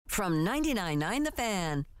From 99.9 The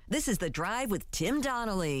Fan, this is The Drive with Tim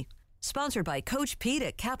Donnelly. Sponsored by Coach Pete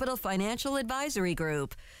at Capital Financial Advisory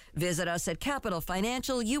Group. Visit us at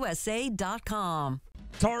capitalfinancialusa.com.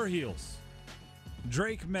 Tar Heels,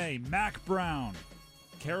 Drake May, Mac Brown,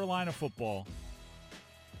 Carolina football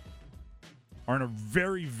are in a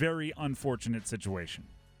very, very unfortunate situation.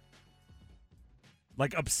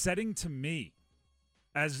 Like, upsetting to me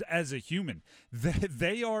as a human.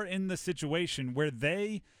 They are in the situation where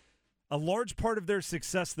a large part of their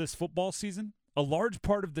success this football season, a large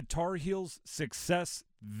part of the Tar Heels' success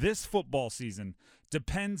this football season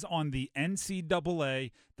depends on the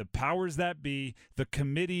NCAA, the powers that be, the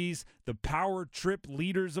committees, the power trip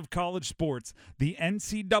leaders of college sports, the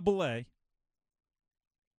NCAA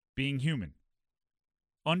being human,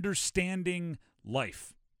 understanding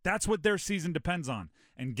life. That's what their season depends on.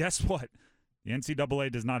 And guess what? The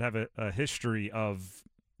NCAA does not have a history of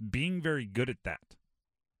being very good at that.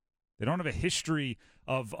 They don't have a history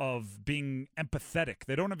of being empathetic.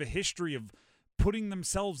 They don't have a history of putting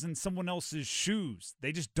themselves in someone else's shoes.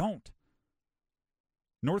 They just don't.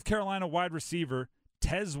 North Carolina wide receiver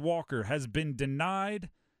Tez Walker has been denied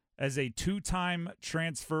as a 2-time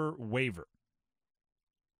transfer waiver.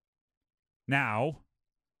 Now,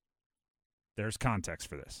 there's context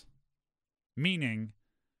for this. Meaning,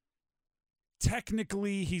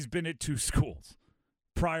 technically, he's been at 2 schools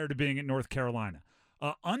prior to being at North Carolina.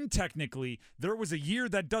 Untechnically, there was a year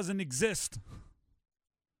that doesn't exist.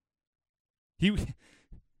 He was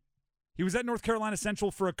at North Carolina Central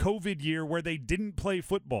for a COVID year where they didn't play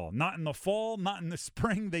football. Not in the fall, not in the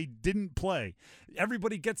spring. They didn't play.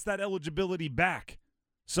 Everybody gets that eligibility back.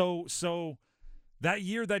 So that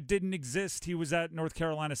year that didn't exist, he was at North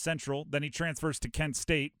Carolina Central. Then he transfers to Kent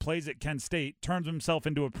State, plays at Kent State, turns himself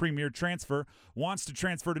into a premier transfer, wants to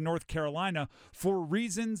transfer to North Carolina for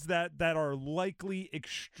reasons that are likely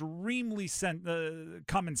extremely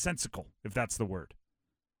commonsensical, if that's the word.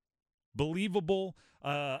 Believable,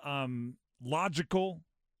 logical,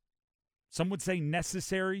 some would say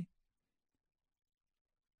necessary.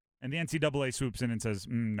 And the NCAA swoops in and says,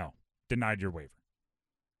 no, denied your waiver.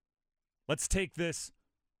 Let's take this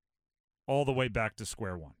all the way back to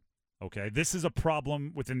square one, okay? This is a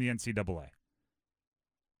problem within the NCAA.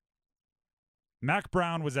 Mac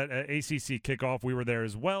Brown was at ACC kickoff. We were there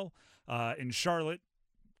as well in Charlotte.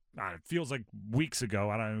 It feels like weeks ago.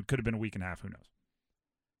 I don't know. It could have been a week and a half. Who knows?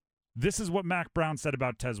 This is what Mac Brown said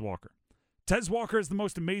about Tez Walker. Tez Walker is the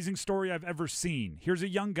most amazing story I've ever seen. Here's a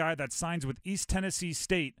young guy that signs with East Tennessee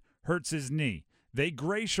State, hurts his knee. They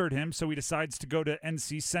gray-shirt him, so he decides to go to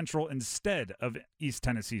NC Central instead of East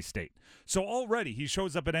Tennessee State. So already he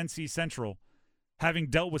shows up at NC Central having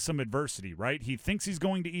dealt with some adversity, right? He thinks he's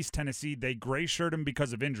going to East Tennessee. They gray-shirt him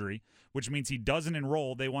because of injury, which means he doesn't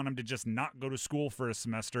enroll. They want him to just not go to school for a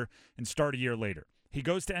semester and start a year later. He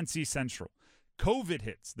goes to NC Central. COVID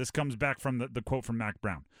hits. This comes back from the quote from Mac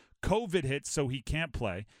Brown. COVID hits, so he can't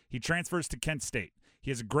play. He transfers to Kent State. He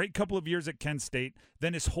has a great couple of years at Kent State.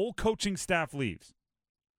 Then his whole coaching staff leaves.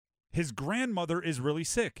 His grandmother is really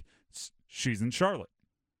sick. She's in Charlotte.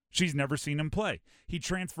 She's never seen him play. He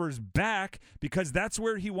transfers back because that's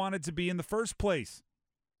where he wanted to be in the first place.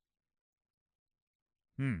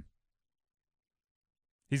 He's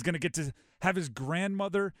going to get to have his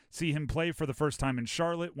grandmother see him play for the first time in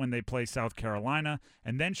Charlotte when they play South Carolina,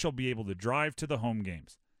 and then she'll be able to drive to the home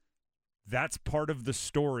games. That's part of the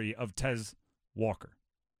story of Tez Walker.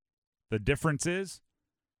 The difference is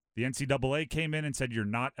the NCAA came in and said you're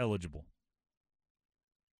not eligible.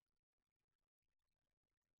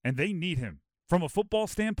 And they need him. From a football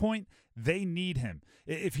standpoint, they need him.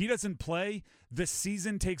 If he doesn't play, the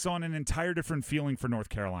season takes on an entire different feeling for North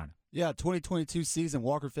Carolina. Yeah, 2022 season,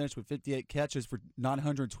 Walker finished with 58 catches for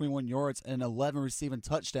 921 yards and 11 receiving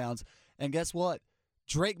touchdowns. And guess what?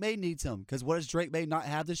 Drake May needs him because what does Drake May not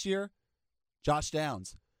have this year? Josh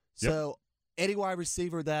Downs. Yep. So any wide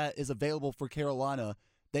receiver that is available for Carolina,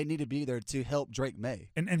 they need to be there to help Drake May.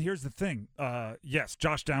 And here's the thing. Yes,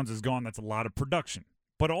 Josh Downs is gone. That's a lot of production.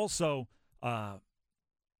 But also,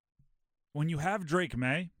 when you have Drake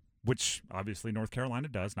May, which obviously North Carolina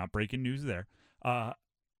does, not breaking news there,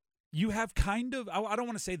 you have kind of, I don't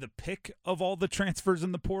want to say the pick of all the transfers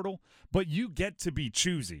in the portal, but you get to be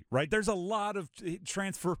choosy, right? There's a lot of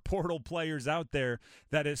transfer portal players out there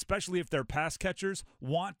that, especially if they're pass catchers,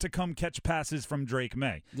 want to come catch passes from Drake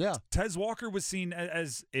May. Yeah. Tez Walker was seen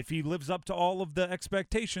as, if he lives up to all of the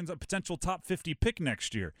expectations, a potential top 50 pick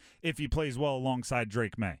next year if he plays well alongside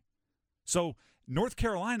Drake May. So North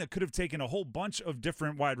Carolina could have taken a whole bunch of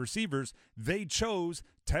different wide receivers. They chose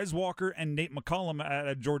Tez Walker and Nate McCollum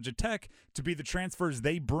at Georgia Tech to be the transfers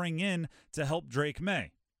they bring in to help Drake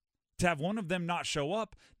May. to have one of them not show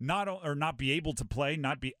up, or not be able to play,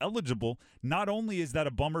 not be eligible, not only is that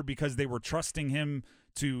a bummer because they were trusting him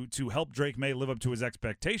to help Drake May live up to his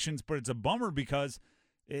expectations, but it's a bummer because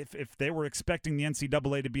if they were expecting the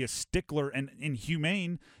NCAA to be a stickler and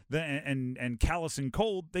inhumane and callous and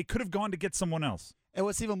cold, they could have gone to get someone else. And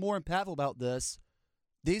what's even more impactful about this,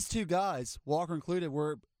 these two guys, Walker included,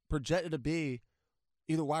 were projected to be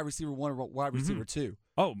either wide receiver 1 or wide receiver 2.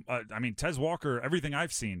 Oh, I mean, Tez Walker, everything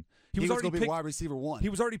I've seen, he was already going to be picked, wide receiver 1. He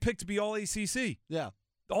was already picked to be all ACC. Yeah.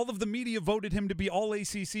 All of the media voted him to be all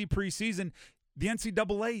ACC preseason. The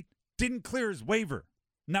NCAA didn't clear his waiver.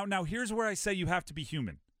 Now here's where I say you have to be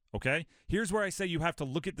human, okay? Here's where I say you have to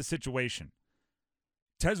look at the situation.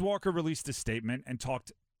 Tez Walker released a statement and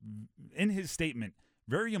talked in his statement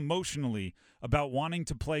very emotionally about wanting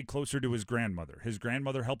to play closer to his grandmother. His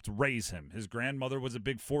grandmother helped raise him. His grandmother was a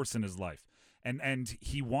big force in his life, and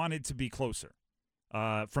he wanted to be closer.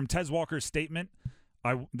 From Tez Walker's statement,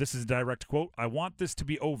 this is a direct quote, "I want this to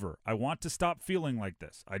be over. I want to stop feeling like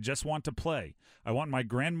this. I just want to play. I want my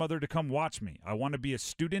grandmother to come watch me. I want to be a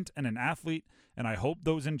student and an athlete, and I hope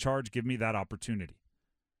those in charge give me that opportunity."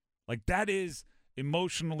 Like, that is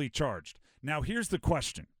emotionally charged. Now, here's the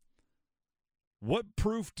question. What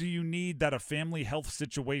proof do you need that a family health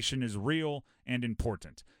situation is real and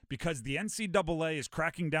important? Because the NCAA is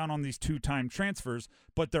cracking down on these two-time transfers,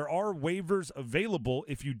 but there are waivers available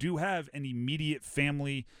if you do have an immediate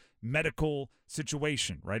family medical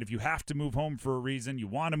situation, right? If you have to move home for a reason, you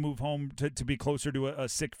want to move home to be closer to a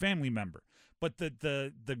sick family member. But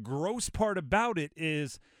the gross part about it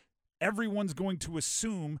is everyone's going to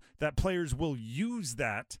assume that players will use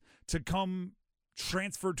that to come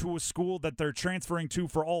transfer to a school that they're transferring to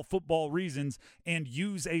for all football reasons and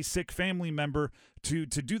use a sick family member to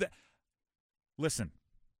do that. Listen,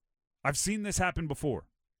 I've seen this happen before,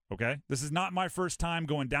 okay? This is not my first time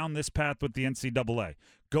going down this path with the NCAA.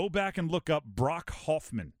 Go back and look up Brock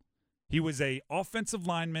Hoffman. He was a offensive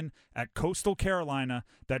lineman at Coastal Carolina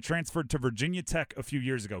that transferred to Virginia Tech a few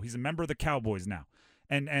years ago. He's a member of the Cowboys now.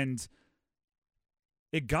 And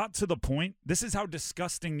it got to the point, this is how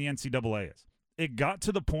disgusting the NCAA is. It got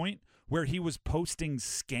to the point where he was posting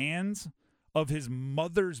scans of his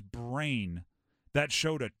mother's brain that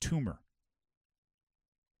showed a tumor.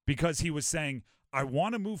 Because he was saying, I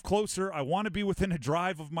want to move closer. I want to be within a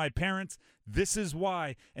drive of my parents. This is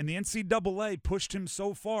why. And the NCAA pushed him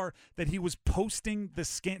so far that he was posting the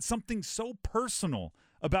scan, something so personal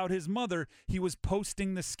about his mother, he was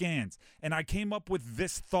posting the scans. And I came up with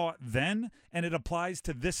this thought then, and it applies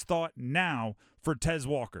to this thought now for Tez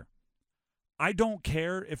Walker. I don't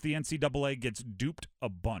care if the NCAA gets duped a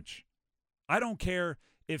bunch. I don't care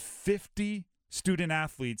if 50 student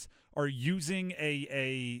athletes are using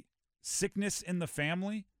a sickness in the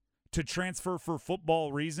family to transfer for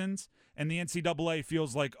football reasons, and the NCAA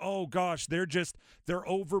feels like, oh gosh, they're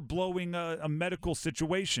overblowing a medical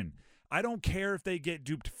situation. I don't care if they get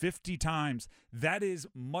duped 50 times. That is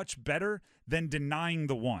much better than denying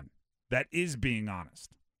the one. That is being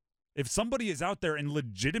honest. If somebody is out there and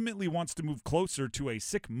legitimately wants to move closer to a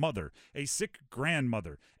sick mother, a sick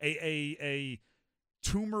grandmother, a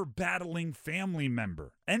tumor-battling family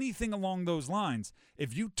member, anything along those lines,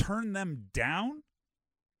 if you turn them down,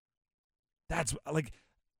 that's like,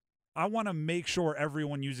 I want to make sure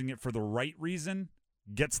everyone using it for the right reason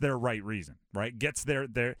gets their right reason, right? Gets their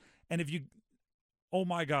and if you, oh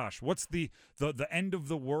my gosh, what's the end of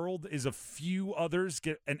the world is a few others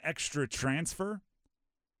get an extra transfer.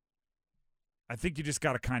 I think you just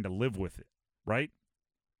got to kind of live with it, right?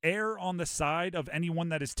 Err on the side of anyone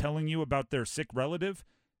that is telling you about their sick relative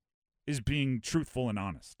is being truthful and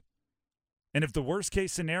honest. And if the worst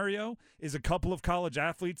case scenario is a couple of college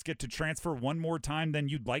athletes get to transfer one more time than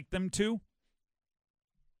you'd like them to,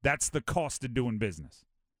 that's the cost of doing business.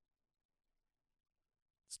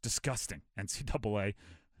 It's disgusting, NCAA.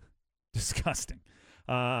 Disgusting.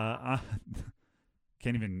 Can't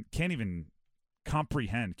even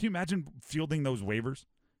comprehend. Can you imagine fielding those waivers?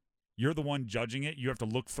 You're the one judging it. You have to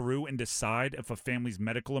look through and decide if a family's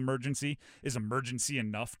medical emergency is emergency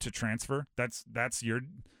enough to transfer. That's your,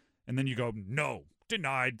 and then you go, no,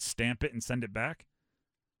 denied, stamp it and send it back.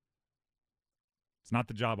 It's not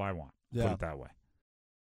the job I want. Yeah. Put it that way.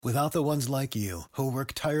 Without the ones like you, who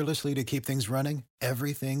work tirelessly to keep things running,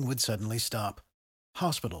 everything would suddenly stop.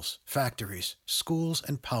 Hospitals, factories, schools,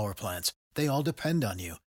 and power plants, they all depend on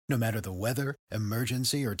you. No matter the weather,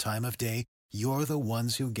 emergency, or time of day, you're the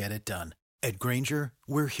ones who get it done. At Grainger,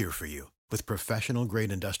 we're here for you with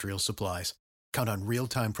professional-grade industrial supplies. Count on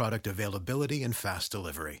real-time product availability and fast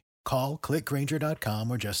delivery. Call, clickgrainger.com,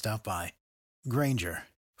 or just stop by. Grainger,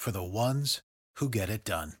 for the ones who get it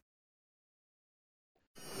done.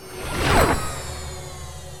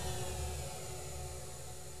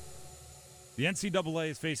 The NCAA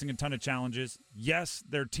is facing a ton of challenges. Yes,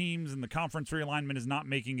 their teams and the conference realignment is not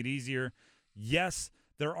making it easier. Yes,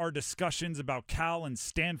 there are discussions about Cal and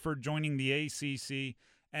Stanford joining the ACC.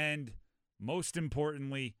 And most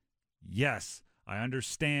importantly, yes, I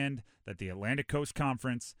understand that the Atlantic Coast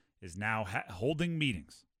Conference is now holding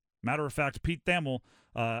meetings. Matter of fact, Pete Thamel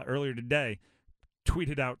earlier today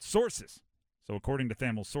tweeted out sources. So according to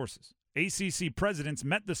Thamel's sources, ACC presidents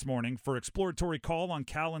met this morning for exploratory call on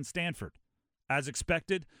Cal and Stanford. As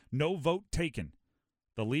expected, no vote taken.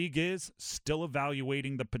 The league is still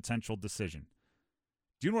evaluating the potential decision.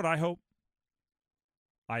 Do you know what I hope?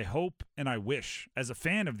 I hope and I wish, as a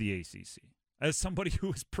fan of the ACC, as somebody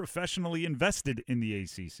who is professionally invested in the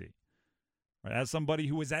ACC, right, as somebody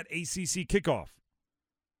who was at ACC kickoff,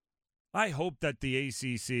 I hope that the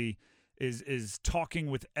ACC is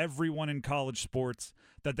talking with everyone in college sports,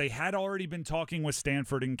 that they had already been talking with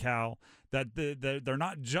Stanford and Cal, that they're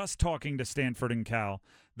not just talking to Stanford and Cal,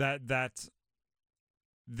 that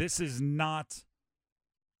this is not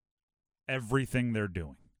everything they're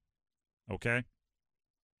doing, okay?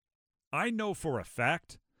 I know for a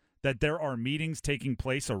fact that there are meetings taking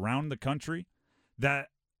place around the country that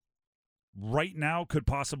right now could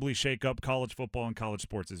possibly shake up college football and college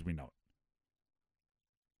sports as we know it.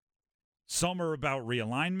 Some are about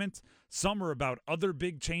realignment. Some are about other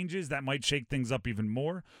big changes that might shake things up even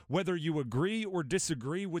more. Whether you agree or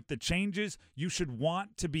disagree with the changes, you should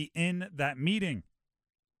want to be in that meeting.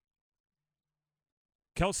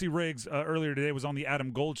 Kelsey Riggs earlier today was on the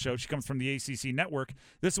Adam Gold Show. She comes from the ACC Network.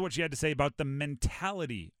 This is what she had to say about the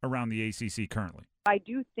mentality around the ACC currently. I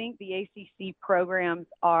do think the ACC programs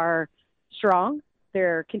are strong.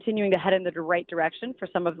 They're continuing to head in the right direction for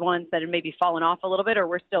some of the ones that have maybe fallen off a little bit or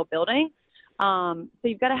we're still building. So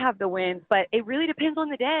you've got to have the wins, but it really depends on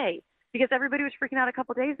the day because everybody was freaking out a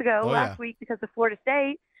couple days ago last week because of Florida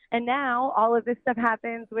State. And now all of this stuff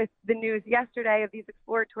happens with the news yesterday of these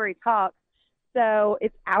exploratory talks. So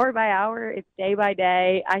it's hour by hour, it's day by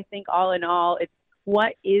day. I think all in all, it's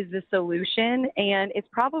what is the solution? And it's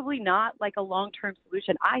probably not like a long-term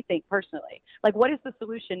solution, I think personally. Like, what is the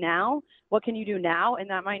solution now? What can you do now? And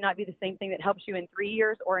that might not be the same thing that helps you in 3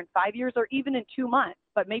 years or in 5 years or even in 2 months.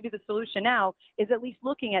 But maybe the solution now is at least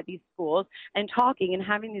looking at these schools and talking and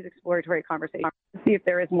having these exploratory conversations to see if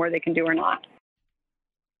there is more they can do or not.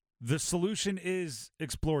 The solution is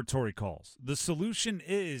exploratory calls. The solution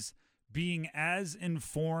is being as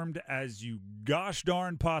informed as you gosh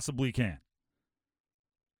darn possibly can.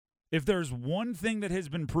 If there's one thing that has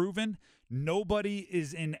been proven, nobody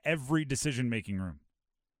is in every decision-making room.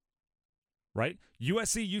 Right?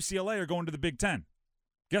 USC, UCLA are going to the Big Ten.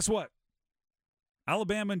 Guess what?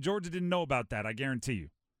 Alabama and Georgia didn't know about that, I guarantee you.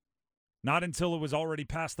 Not until it was already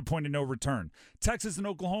past the point of no return. Texas and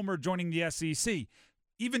Oklahoma are joining the SEC.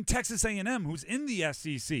 Even Texas A&M, who's in the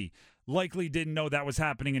SEC, likely didn't know that was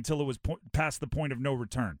happening until it was past the point of no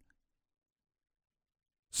return.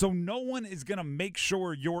 So no one is going to make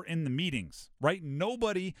sure you're in the meetings, right?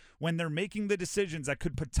 Nobody, when they're making the decisions that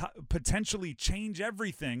could potentially change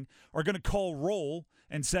everything, are going to call roll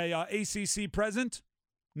and say, ACC present?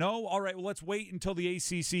 No? All right, well, let's wait until the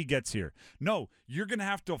ACC gets here. No, you're going to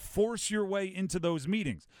have to force your way into those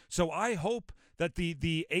meetings. So I hope that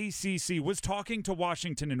the ACC was talking to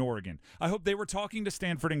Washington and Oregon. I hope they were talking to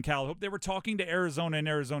Stanford and Cal. I hope they were talking to Arizona and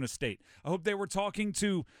Arizona State. I hope they were talking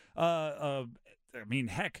to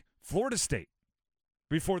Florida State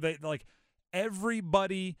before they, like,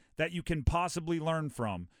 everybody that you can possibly learn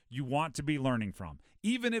from, you want to be learning from,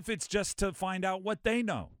 even if it's just to find out what they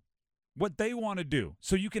know, what they want to do,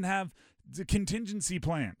 so you can have the contingency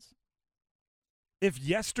plans. If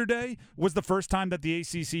yesterday was the first time that the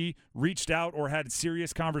ACC reached out or had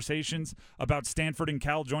serious conversations about Stanford and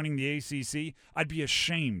Cal joining the ACC, I'd be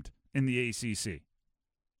ashamed in the ACC.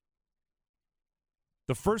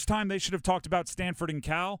 The first time they should have talked about Stanford and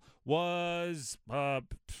Cal was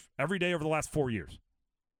every day over the last 4 years.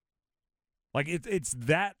 Like, it's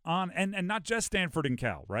that on, and not just Stanford and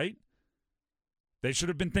Cal, right? They should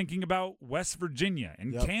have been thinking about West Virginia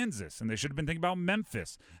and Kansas, and they should have been thinking about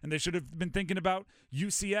Memphis, and they should have been thinking about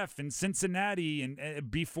UCF and Cincinnati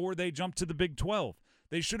and before they jumped to the Big 12.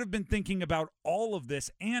 They should have been thinking about all of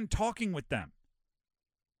this and talking with them.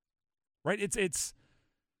 Right? It's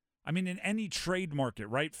in any trade market,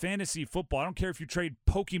 right? Fantasy football. I don't care if you trade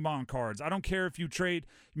Pokemon cards. I don't care if you trade,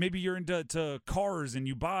 maybe you're into cars and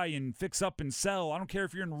you buy and fix up and sell. I don't care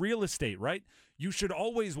if you're in real estate, right? You should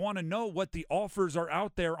always want to know what the offers are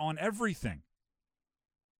out there on everything.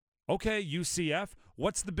 Okay, UCF,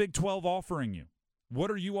 what's the Big 12 offering you? What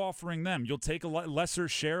are you offering them? You'll take a lesser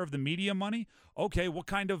share of the media money? Okay, what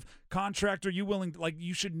kind of contract are you willing to,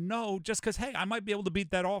 you should know just because, hey, I might be able to beat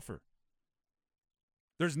that offer.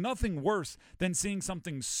 There's nothing worse than seeing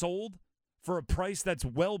something sold for a price that's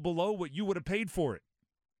well below what you would have paid for it.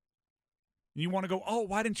 And you want to go, oh,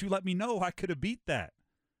 why didn't you let me know? I could have beat that.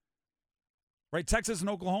 Right? Texas and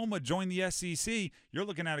Oklahoma joined the SEC. You're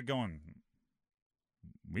looking at it going,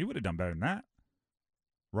 we would have done better than that.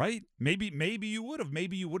 Right? Maybe you would have.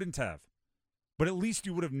 Maybe you wouldn't have. But at least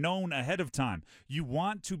you would have known ahead of time. You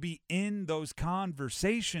want to be in those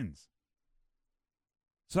conversations.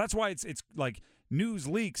 So that's why it's like news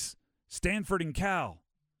leaks, Stanford and Cal.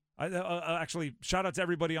 Actually, shout out to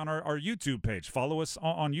everybody on our YouTube page. Follow us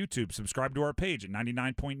on YouTube. Subscribe to our page at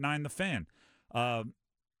 99.9 The Fan.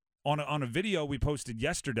 On a video we posted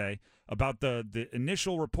yesterday about the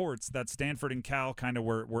initial reports that Stanford and Cal kind of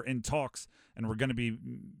were in talks and were going to be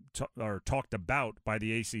talked about by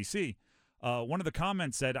the ACC. One of the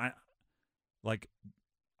comments said, I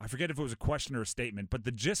forget if it was a question or a statement, but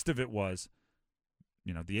the gist of it was,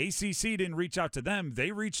 the ACC didn't reach out to them.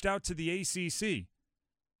 They reached out to the ACC,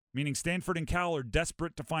 meaning Stanford and Cal are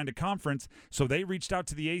desperate to find a conference, so they reached out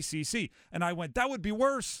to the ACC. And I went, that would be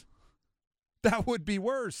worse. That would be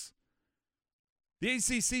worse. The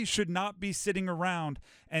ACC should not be sitting around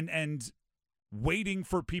and waiting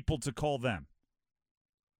for people to call them.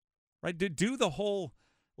 Right? Do the whole,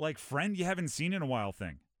 friend you haven't seen in a while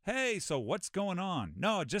thing. Hey, so what's going on?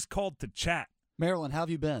 No, I just called to chat. Maryland, how have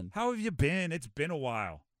you been? How have you been? It's been a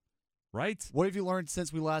while. Right? What have you learned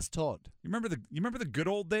since we last talked? You remember the good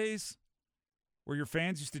old days? Where your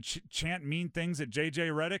fans used to chant mean things at J.J.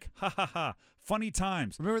 Redick? Ha, ha, ha. Funny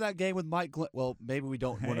times. Remember that game with Mike Glenn? Well, maybe we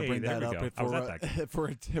don't want to bring that up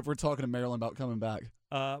if we're talking to Maryland about coming back.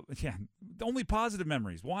 Yeah, the only positive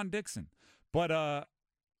memories, Juan Dixon. But,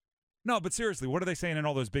 no, but seriously, what are they saying in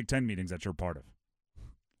all those Big Ten meetings that you're part of?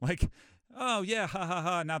 Oh, yeah, ha, ha,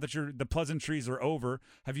 ha, now that the pleasantries are over.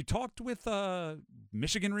 Have you talked with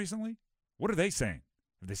Michigan recently? What are they saying?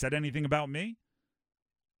 Have they said anything about me?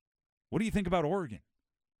 What do you think about Oregon?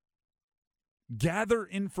 Gather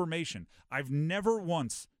information. I've never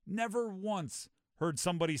once heard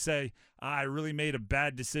somebody say, I really made a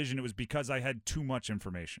bad decision. It was because I had too much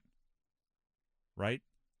information. Right?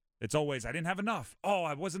 It's always, I didn't have enough. Oh,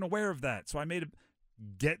 I wasn't aware of that. So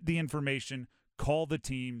get the information, call the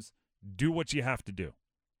teams, do what you have to do.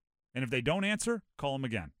 And if they don't answer, call them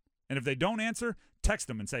again. And if they don't answer, text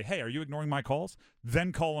them and say, hey, are you ignoring my calls?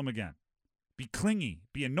 Then call them again. Be clingy,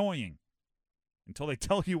 be annoying until they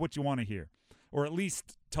tell you what you want to hear, or at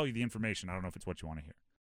least tell you the information. I don't know if it's what you want to hear.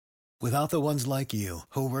 Without the ones like you,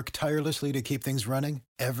 who work tirelessly to keep things running,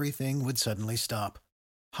 everything would suddenly stop.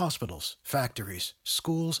 Hospitals, factories,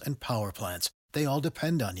 schools, and power plants, they all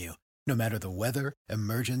depend on you. No matter the weather,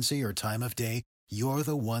 emergency, or time of day, you're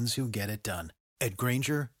the ones who get it done. At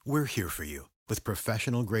Grainger, we're here for you with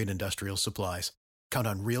professional-grade industrial supplies. Count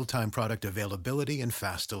on real-time product availability and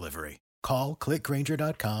fast delivery. Call, click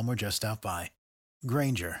Grainger.com, or just stop by.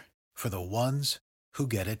 Grainger, for the ones who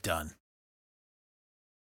get it done.